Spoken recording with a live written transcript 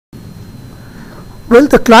Well,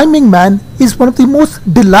 the climbing man is one of the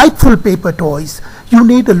most delightful paper toys. You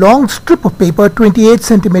need a long strip of paper, 28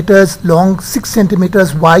 centimeters long, 6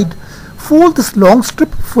 centimeters wide. Fold this long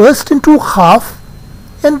strip first into half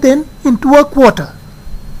and then into a quarter.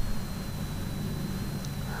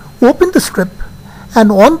 Open the strip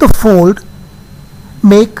and on the fold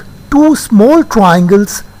make two small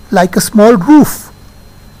triangles like a small roof.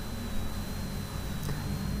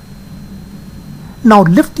 Now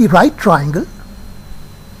lift the right triangle,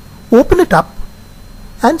 open it up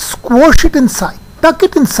and squash it inside, tuck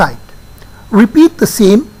it inside. Repeat the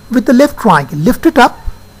same with the left triangle, lift it up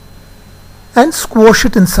and squash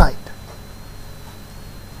it inside.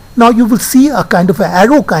 Now you will see a kind of an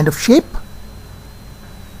arrow kind of shape.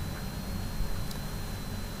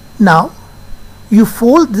 Now you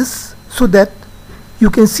fold this so that you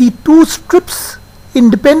can see two strips,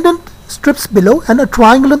 independent strips below and a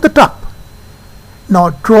triangle on the top.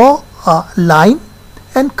 Now draw a line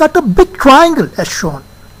and cut a big triangle as shown.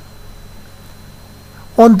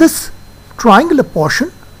 On this triangular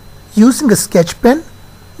portion, using a sketch pen,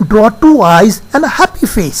 draw two eyes and a happy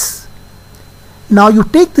face. Now you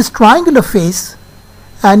take this triangular face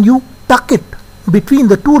and you tuck it between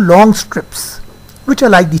the two long strips, which are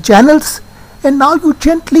like the channels, and now you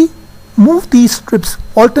gently move these strips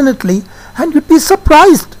alternately and you'd be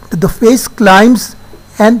surprised that the face climbs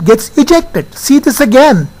and gets ejected. See this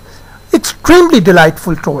again. Extremely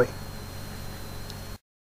delightful toy.